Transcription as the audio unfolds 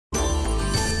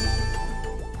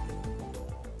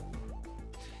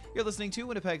You're listening to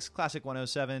Winnipeg's Classic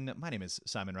 107. My name is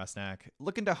Simon Rusnak.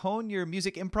 Looking to hone your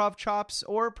music improv chops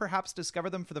or perhaps discover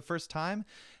them for the first time?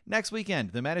 Next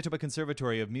weekend, the Manitoba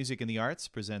Conservatory of Music and the Arts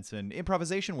presents an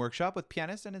improvisation workshop with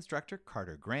pianist and instructor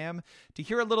Carter Graham. To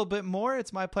hear a little bit more,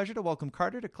 it's my pleasure to welcome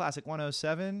Carter to Classic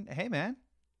 107. Hey, man.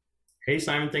 Hey,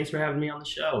 Simon, thanks for having me on the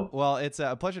show. Well, it's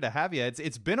a pleasure to have you.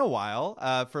 It's been a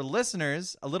while. For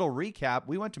listeners, a little recap.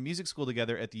 We went to music school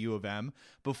together at the U of M.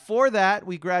 Before that,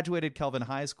 we graduated Kelvin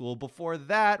High School. Before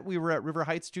that, we were at River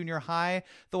Heights Junior High,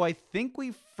 though I think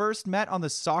we first met on the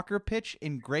soccer pitch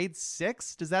in grade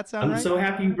 6. Does that sound right? I'm so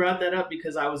happy you brought that up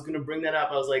because I was going to bring that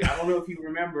up. I was like, I don't know if you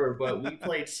remember, but we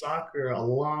played soccer a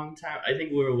long time. I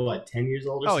think we were, 10 years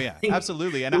old or something? Oh, yeah,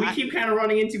 absolutely. And we keep kind of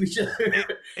running into each other.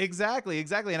 Exactly.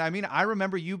 And I mean, I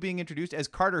remember you being introduced as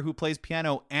Carter, who plays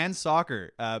piano and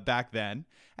soccer back then.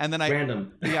 And then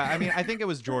Random. Yeah, I mean, I think it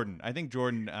was Jordan. I think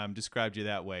Jordan described you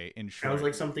that way in short. Sounds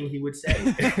like something he would say.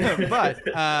 But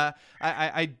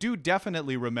I do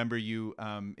definitely remember you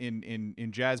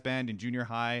in jazz band in junior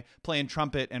high, playing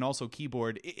trumpet and also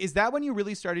keyboard. Is that when you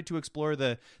really started to explore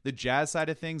the jazz side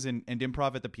of things and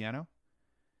improv at the piano?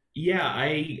 Yeah,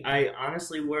 I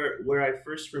honestly, where I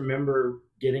first remember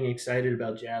getting excited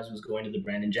about jazz was going to the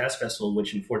Brandon Jazz Festival,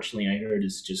 which unfortunately I heard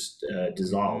is just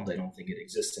dissolved. I don't think it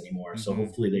exists anymore. So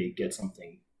hopefully they get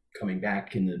something coming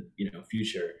back in the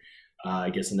future. I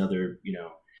guess another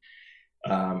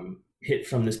hit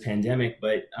from this pandemic,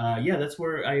 but yeah, that's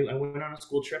where I went on a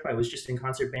school trip. I was just in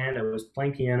concert band. I was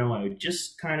playing piano. I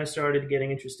just kind of started getting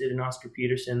interested in Oscar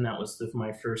Peterson. That was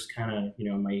my first kind of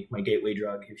my gateway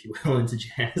drug, if you will, into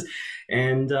jazz.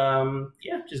 And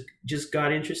yeah, just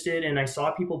got interested, and I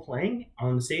saw people playing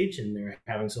on the stage, and they're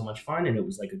having so much fun, and it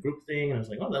was like a group thing, and I was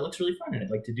like, oh, that looks really fun, and I'd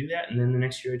like to do that. And then the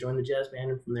next year I joined the jazz band,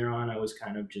 and from there on I was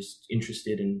kind of just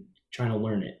interested in trying to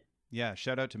learn it. Yeah,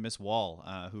 shout out to Miss Wall,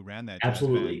 who ran that jazz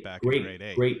Absolutely. band back Great, in grade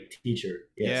 8. Great teacher.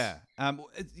 Yes. Yeah.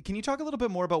 Can you talk a little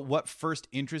bit more about what first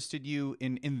interested you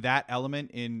in that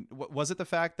element? Was it the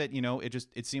fact that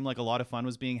it seemed like a lot of fun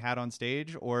was being had on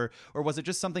stage, or was it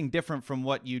just something different from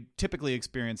what you typically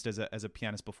experienced as a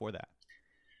pianist before that?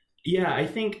 Yeah, I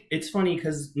think it's funny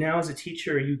because now as a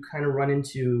teacher, you kind of run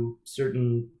into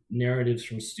certain narratives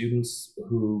from students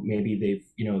who maybe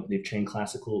they've trained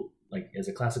classical, like as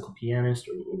a classical pianist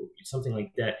or something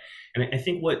like that. And I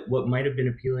think what might have been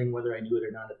appealing, whether I knew it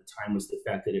or not at the time, was the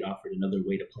fact that it offered another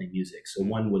way to play music. So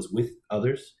one was with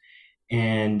others,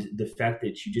 and the fact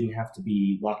that you didn't have to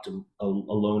be locked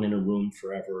alone in a room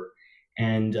forever.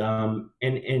 And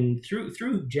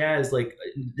through jazz, like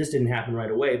this didn't happen right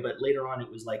away, but later on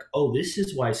it was like, oh, this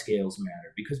is why scales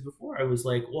matter. Because before I was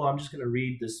like, well, I'm just going to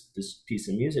read this piece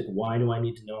of music. Why do I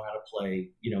need to know how to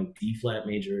play, D flat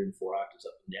major and 4 octaves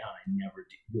up and down? I never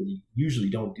really usually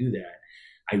don't do that.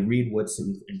 I read what's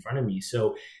in front of me.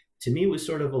 So to me, it was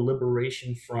sort of a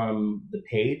liberation from the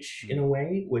page in a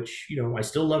way, which, I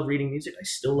still love reading music. I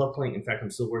still love playing. In fact, I'm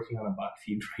still working on a Bach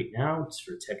fugue right now. It's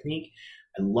for technique.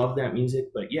 I love that music,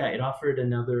 but yeah, it offered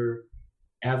another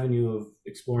avenue of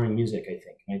exploring music, I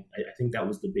think. I think that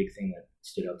was the big thing that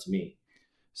stood out to me.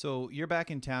 So you're back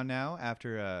in town now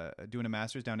after doing a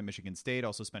master's down at Michigan State,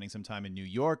 also spending some time in New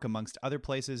York, amongst other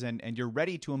places, and you're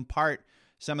ready to impart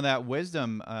some of that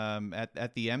wisdom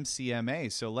at the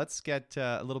MCMA. So let's get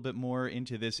a little bit more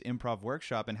into this improv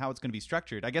workshop and how it's going to be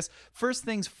structured. I guess first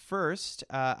things first,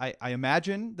 I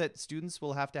imagine that students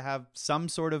will have to have some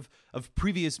sort of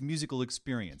previous musical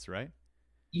experience, right?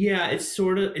 Yeah, it's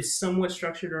somewhat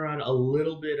structured around a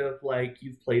little bit of like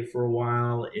you've played for a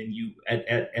while, and you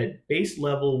at base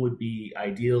level would be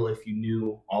ideal if you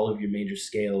knew all of your major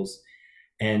scales.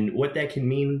 And what that can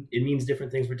mean, it means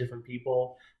different things for different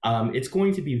people. It's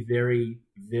going to be very,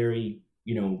 very,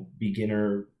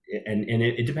 beginner, and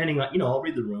it depending on, I'll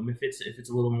read the room. If it's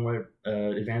a little more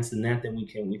advanced than that, then we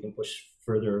can push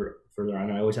further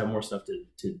on. I always have more stuff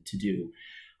to do.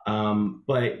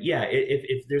 But yeah,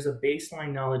 if there's a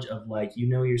baseline knowledge of like,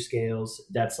 your scales,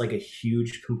 that's like a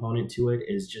huge component to it,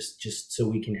 is just so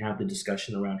we can have the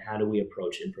discussion around how do we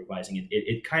approach improvising.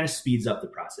 It kind of speeds up the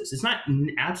process. It's not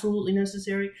absolutely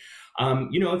necessary.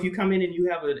 If you come in and you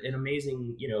have an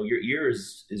amazing, your ear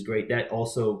is great. That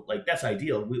also, like, that's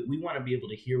ideal. We want to be able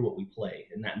to hear what we play,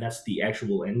 and that's the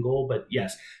actual end goal. But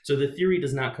yes, so the theory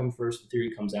does not come first. The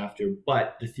theory comes after,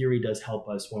 but the theory does help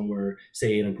us when we're,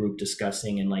 say, in a group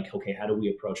discussing and like, okay, how do we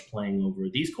approach playing over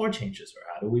these chord changes, or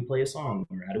how do we play a song,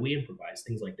 or how do we improvise,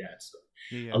 things like that. So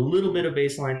a little bit of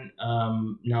baseline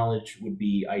knowledge would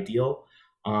be ideal.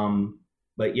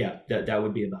 But yeah, that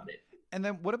would be about it. And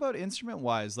then what about instrument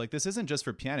wise? Like, this isn't just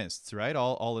for pianists, right?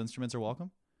 All instruments are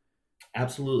welcome?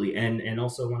 Absolutely, and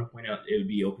also I want to point out it would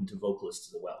be open to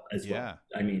vocalists as Yeah. well.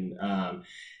 I mean,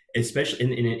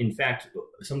 especially in fact,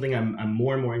 something I'm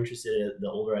more and more interested in the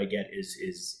older I get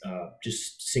is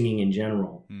just singing in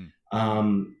general,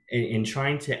 Hmm. and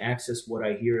trying to access what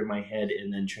I hear in my head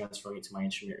and then transferring it to my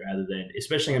instrument rather than,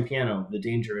 especially on piano. The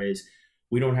danger is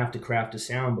we don't have to craft a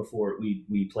sound before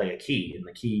we play a key, and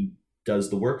the key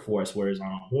does the work for us. Whereas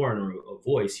on a horn or a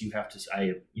voice, you have to,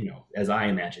 as I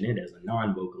imagine it as a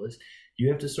non-vocalist, you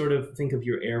have to sort of think of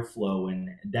your airflow, and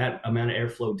that amount of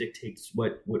airflow dictates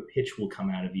what pitch will come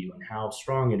out of you and how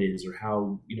strong it is, or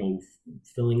how,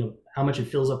 how much it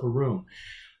fills up a room.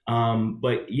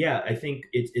 But yeah, I think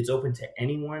it's open to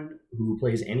anyone who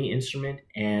plays any instrument,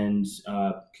 and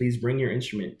please bring your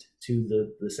instrument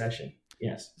to the session.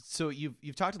 Yes. So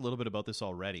you've talked a little bit about this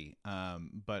already,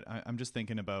 but I'm just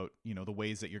thinking about the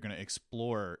ways that you're going to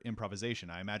explore improvisation.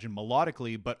 I imagine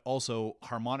melodically, but also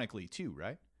harmonically too,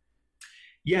 right?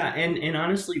 Yeah, and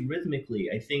honestly, rhythmically,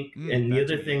 I think. And the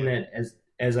other thing that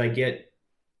as I get,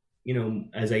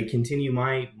 as I continue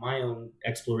my own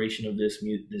exploration of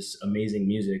this amazing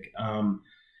music,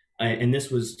 and this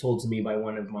was told to me by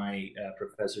one of my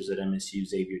professors at MSU,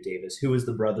 Xavier Davis, who is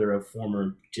the brother of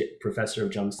former professor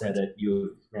of drum set at U of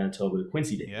Manitoba,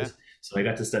 Quincy Davis. Yeah. So I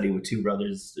got to study with two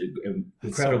brothers,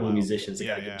 incredible musicians. I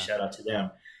got to give a shout out to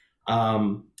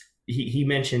them. He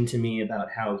mentioned to me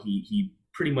about how he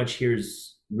pretty much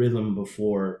hears rhythm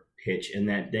before pitch, and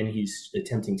that then he's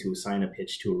attempting to assign a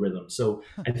pitch to a rhythm. So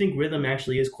I think rhythm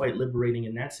actually is quite liberating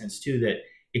in that sense too, that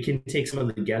it can take some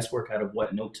of the guesswork out of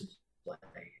what note to play.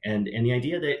 And the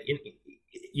idea that,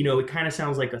 it kind of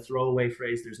sounds like a throwaway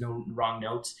phrase, there's no wrong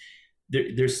notes.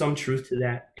 There's some truth to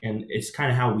that, and it's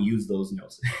kind of how we use those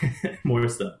notes more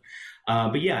so.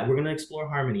 But yeah, we're going to explore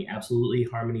harmony. Absolutely.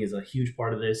 Harmony is a huge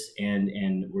part of this. And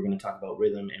we're going to talk about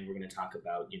rhythm, and we're going to talk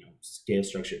about, scale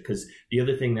structure. Because the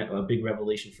other thing that a big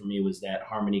revelation for me was that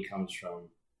harmony comes from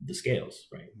the scales,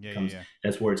 right?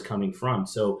 That's where it's coming from.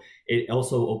 So it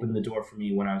also opened the door for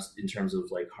me when I was in terms of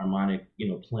like harmonic,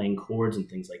 playing chords and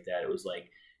things like that. It was like,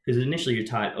 because initially you're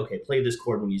taught, okay, play this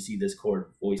chord when you see this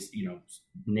chord voice,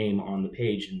 name on the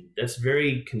page. And that's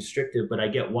very constrictive, but I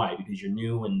get why, because you're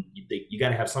new and you got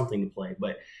to have something to play.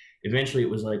 But eventually it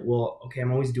was like, well, okay,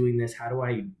 I'm always doing this. How do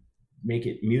I make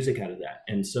it music out of that?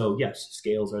 And so, yes,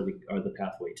 scales are the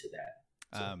pathway to that.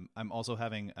 So. I'm also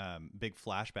having big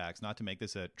flashbacks, not to make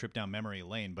this a trip down memory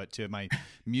lane, but to my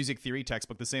music theory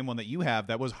textbook, the same one that you have,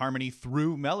 that was harmony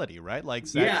through melody, right? Like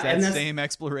that same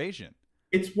exploration.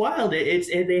 It's wild.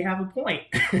 They have a point.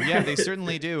 Yeah, they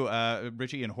certainly do.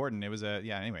 Ritchie and Horton. It was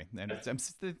anyway. And I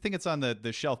think it's on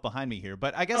the shelf behind me here.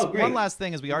 But I guess one last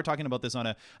thing is we are talking about this on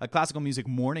a classical music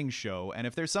morning show. And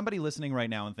if there's somebody listening right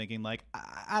now and thinking like,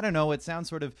 I don't know, it sounds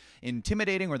sort of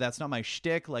intimidating, or that's not my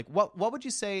shtick. Like, what would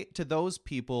you say to those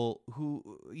people who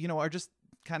are just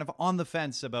kind of on the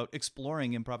fence about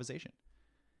exploring improvisation?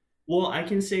 Well, I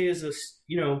can say as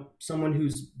someone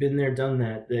who's been there, done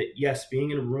that yes, being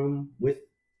in a room with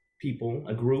people,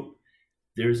 a group,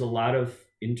 there's a lot of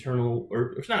internal,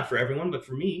 or it's not for everyone, but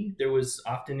for me, there was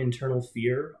often internal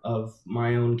fear of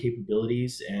my own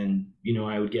capabilities. And,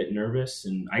 I would get nervous,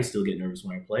 and I still get nervous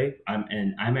when I play.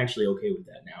 I'm actually okay with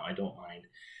that now. I don't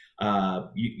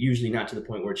mind. Usually not to the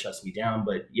point where it shuts me down,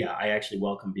 but yeah, I actually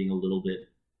welcome being a little bit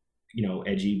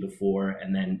edgy before,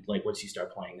 and then like once you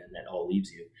start playing, then that all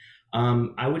leaves you.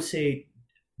 I would say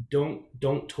don't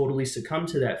totally succumb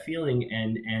to that feeling,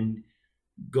 and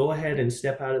go ahead and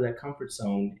step out of that comfort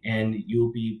zone, and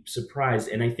you'll be surprised.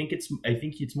 And I think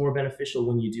it's more beneficial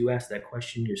when you do ask that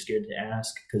question you're scared to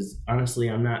ask, because honestly,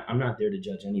 I'm not there to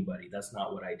judge anybody. That's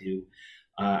not what I do.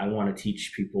 I want to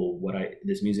teach people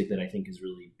this music that I think is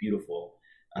really beautiful,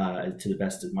 to the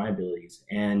best of my abilities,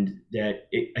 and that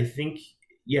I think.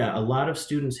 Yeah, a lot of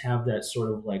students have that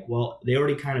sort of like, well, they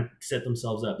already kind of set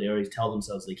themselves up. They already tell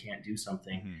themselves they can't do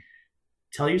something. Mm-hmm.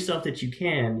 Tell yourself that you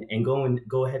can, and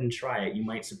go ahead and try it. You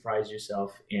might surprise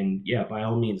yourself. And yeah, by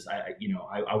all means,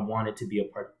 I want it to be a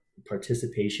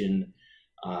participation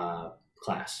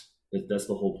class. That's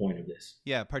the whole point of this.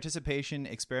 Yeah, participation,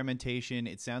 experimentation.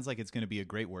 It sounds like it's going to be a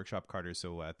great workshop, Carter.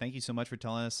 So thank you so much for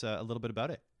telling us a little bit about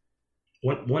it.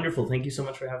 Wonderful. Thank you so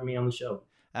much for having me on the show.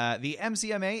 The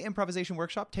MCMA Improvisation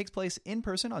Workshop takes place in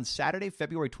person on Saturday,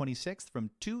 February 26th from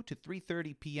 2 to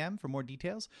 3:30 p.m. For more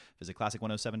details, visit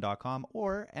classic107.com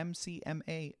or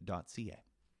mcma.ca.